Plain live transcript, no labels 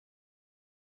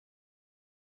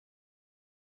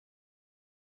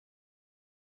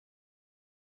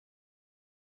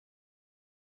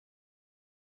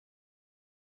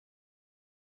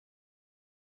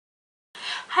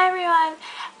Hi everyone.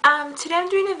 Today I'm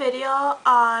doing a video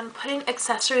on putting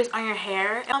accessories on your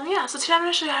hair. Yeah, so today I'm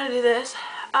going to show you how to do this.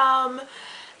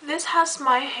 This has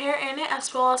my hair in it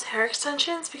as well as hair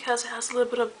extensions because it has a little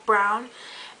bit of brown,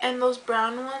 and these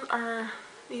brown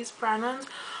ones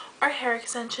are hair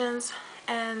extensions,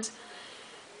 and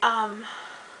some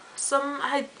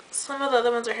of the other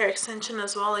ones are hair extension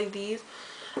as well, like these.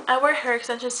 I wear hair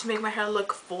extensions to make my hair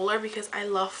look fuller because I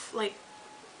love like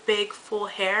big full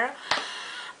hair.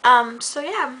 So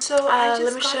yeah,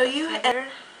 let me show you a feather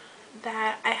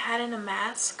that I had in a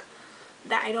mask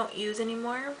that I don't use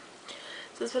anymore.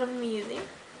 So this is what I'm going to be using.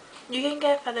 You can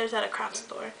get feathers at a craft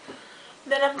store.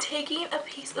 Then I'm taking a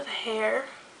piece of hair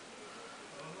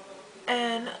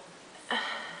and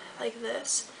like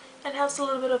this, and it has a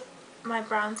little bit of my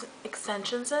brown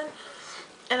extensions in,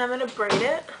 and I'm going to braid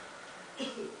it.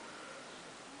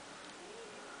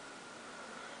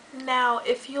 Now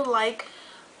if you like,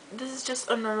 this is just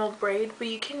a normal braid, but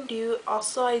you can do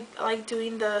also, I like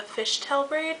doing the fishtail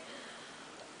braid,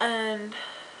 and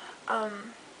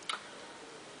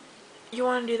you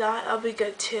want to do that, that'll be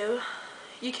good too.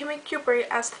 You can make your braid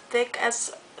as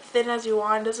thin as you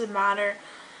want, doesn't matter.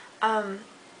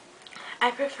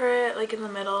 I prefer it like in the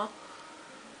middle.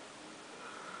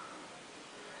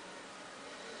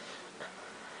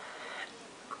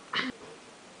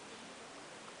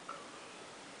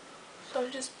 So I'm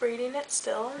just braiding it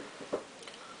still.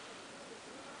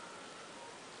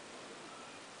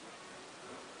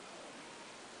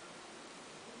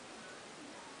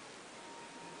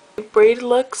 Braid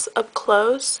looks up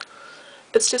close.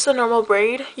 It's just a normal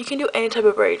braid. You can do any type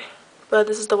of braid, but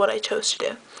this is the one I chose to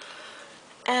do.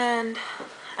 And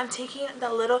I'm taking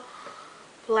that little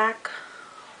black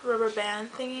rubber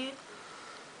band thingy.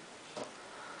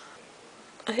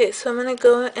 Okay, so I'm gonna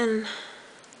go and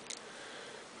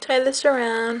tie this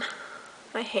around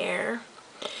my hair.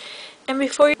 And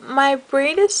before my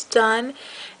braid is done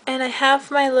and I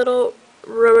have my little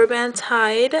rubber band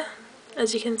tied,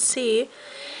 as you can see,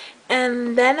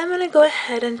 and then I'm gonna go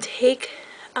ahead and take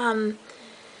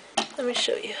let me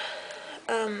show you.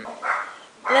 Then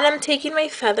I'm taking my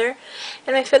feather,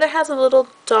 and my feather has a little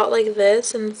dot like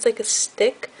this, and it's like a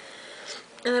stick,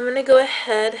 and I'm gonna go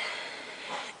ahead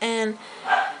and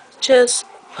just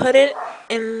put it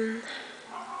in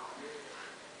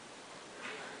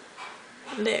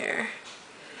there.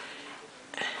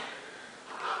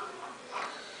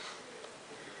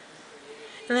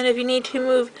 And then if you need to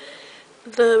move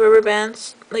the rubber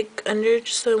bands like under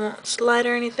just so it won't slide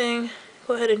or anything,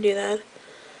 go ahead and do that.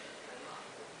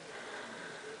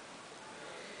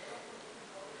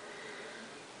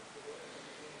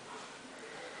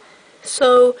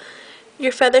 So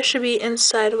your feather should be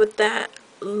inside with that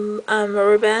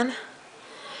rubber band,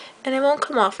 and it won't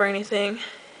come off or anything.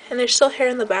 And there's still hair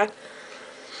in the back.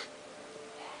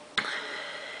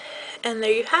 And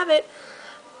there you have it.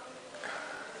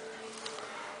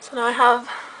 So now I have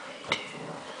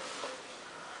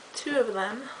two of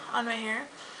them on my hair.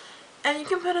 And you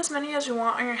can put as many as you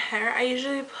want on your hair. I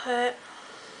usually put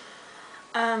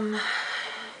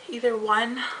either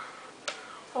one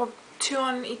or two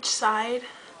on each side.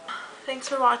 Thanks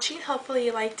for watching. Hopefully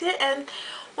you liked it. And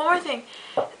one more thing,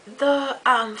 the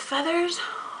feathers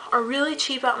are really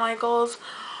cheap at Michael's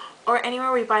or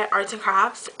anywhere we buy arts and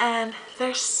crafts, and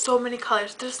there's so many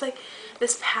colors. There's like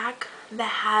this pack that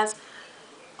has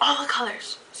all the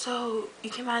colors, so you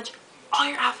can match all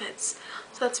your outfits.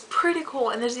 So that's pretty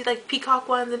cool. And there's these like peacock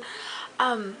ones,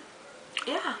 and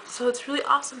yeah, so it's really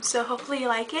awesome. So hopefully you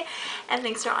like it, and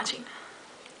thanks for watching.